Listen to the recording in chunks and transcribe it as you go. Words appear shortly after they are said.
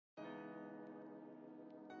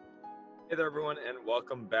Hey there, everyone, and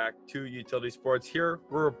welcome back to Utility Sports. Here,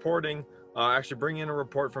 we're reporting, actually bringing in a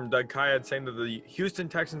report from Doug Keion saying that the Houston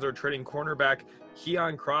Texans are trading cornerback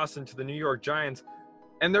Keion Crossen to the New York Giants.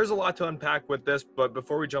 And there's a lot to unpack with this, but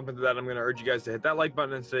before we jump into that, I'm going to urge you guys to hit that like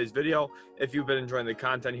button in today's video if you've been enjoying the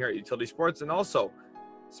content here at Utility Sports, and also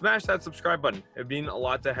smash that subscribe button. It'd mean a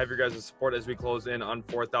lot to have your guys' support as we close in on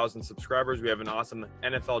 4,000 subscribers. We have an awesome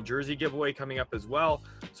NFL jersey giveaway coming up as well.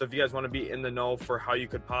 So if you guys want to be in the know for how you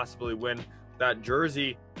could possibly win that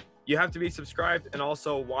jersey, you have to be subscribed and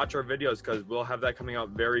also watch our videos because we'll have that coming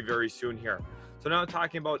out very, very soon here. So now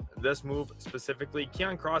talking about this move specifically,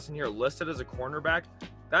 Keion Crossen here listed as a cornerback.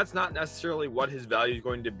 That's not necessarily what his value is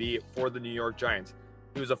going to be for the New York Giants.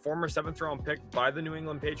 He was a former 7th round pick by the New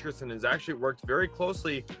England Patriots and has actually worked very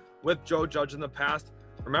closely with Joe Judge in the past.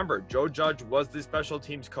 Remember, Joe Judge was the special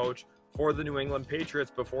teams coach for the New England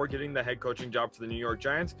Patriots before getting the head coaching job for the New York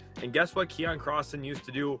Giants. And guess what Keion Crossen used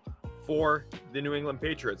to do for the New England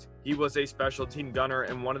Patriots? He was a special team gunner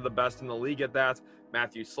and one of the best in the league at that.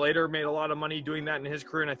 Matthew Slater made a lot of money doing that in his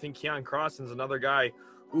career, and I think Keion Crossen's another guy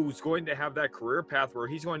who's going to have that career path where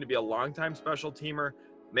he's going to be a longtime special teamer,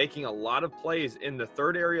 making a lot of plays in the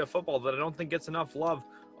third area of football that I don't think gets enough love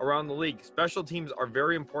around the league. Special teams are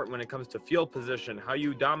very important when it comes to field position, how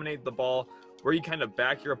you dominate the ball, where you kind of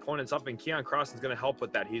back your opponents up, and Keion Crossen is going to help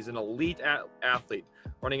with that. He's an elite athlete,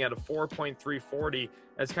 running at a 4.340.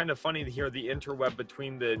 It's kind of funny to hear the interweb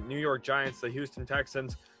between the New York Giants, the Houston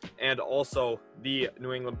Texans, and also the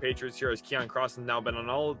New England Patriots here, as Keion Crossen now been on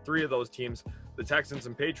all three of those teams. The Texans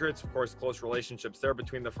and Patriots, of course, close relationships there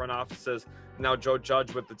between the front offices. Now Joe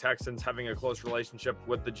Judge with the Texans having a close relationship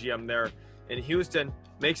with the GM there in Houston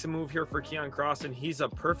makes a move here for Keion Crossen. He's a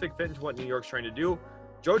perfect fit into what New York's trying to do.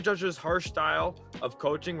 Joe Judge's harsh style of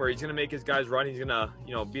coaching, where he's going to make his guys run, he's going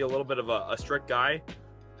to, be a little bit of a strict guy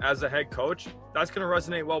as a head coach. That's going to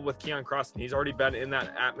resonate well with Keion Crossen. He's already been in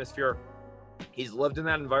that atmosphere. He's lived in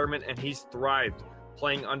that environment, and he's thrived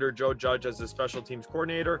playing under Joe Judge as a special teams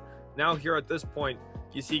coordinator. Now here at this point,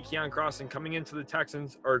 you see Keion Crossen coming into the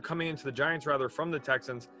Texans, or coming into the Giants rather, from the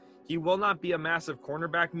Texans. He will not be a massive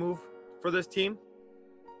cornerback move for this team.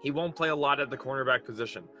 He won't play a lot at the cornerback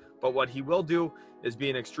position, but what he will do is be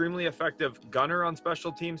an extremely effective gunner on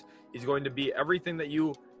special teams. He's going to be everything that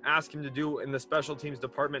you ask him to do in the special teams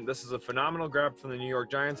department. This is a phenomenal grab from the New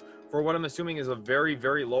York Giants for what I'm assuming is a very,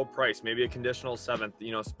 very low price, maybe a conditional 7th.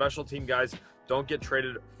 Special team guys don't get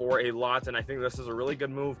traded for a lot, and I think this is a really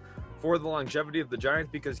good move for the longevity of the Giants,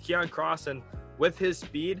 because Keion Crossen, with his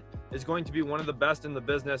speed, is going to be one of the best in the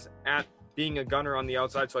business at being a gunner on the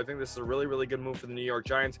outside. So I think this is a really, really good move for the New York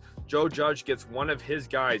Giants. Joe Judge gets one of his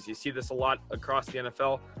guys. You see this a lot across the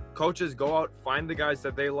NFL. Coaches go out, find the guys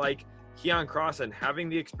that they like. Keion Crossen, having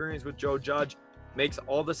the experience with Joe Judge, makes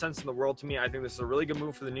all the sense in the world to me. I think this is a really good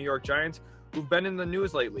move for the New York Giants, who've been in the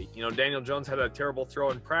news lately. Daniel Jones had a terrible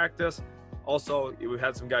throw in practice. Also, we've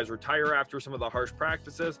had some guys retire after some of the harsh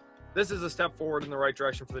practices. This is a step forward in the right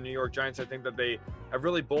direction for the New York Giants. I think that they have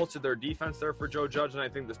really bolstered their defense there for Joe Judge, and I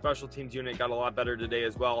think the special teams unit got a lot better today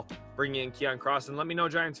as well, bringing in Keion Crossen. Let me know,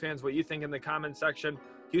 Giants fans, what you think in the comment section.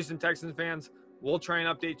 Houston Texans fans, we'll try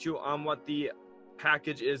and update you on what the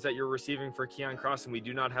package is that you're receiving for Keion Crossen. We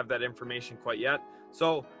do not have that information quite yet,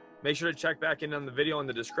 so make sure to check back in on the video in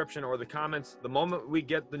the description or the comments. The moment we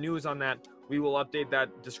get the news on that, we will update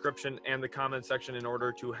that description and the comment section in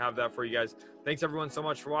order to have that for you guys. Thanks everyone so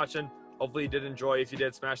much for watching. Hopefully you did enjoy. If you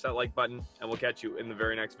did, smash that like button, and we'll catch you in the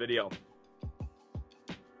very next video.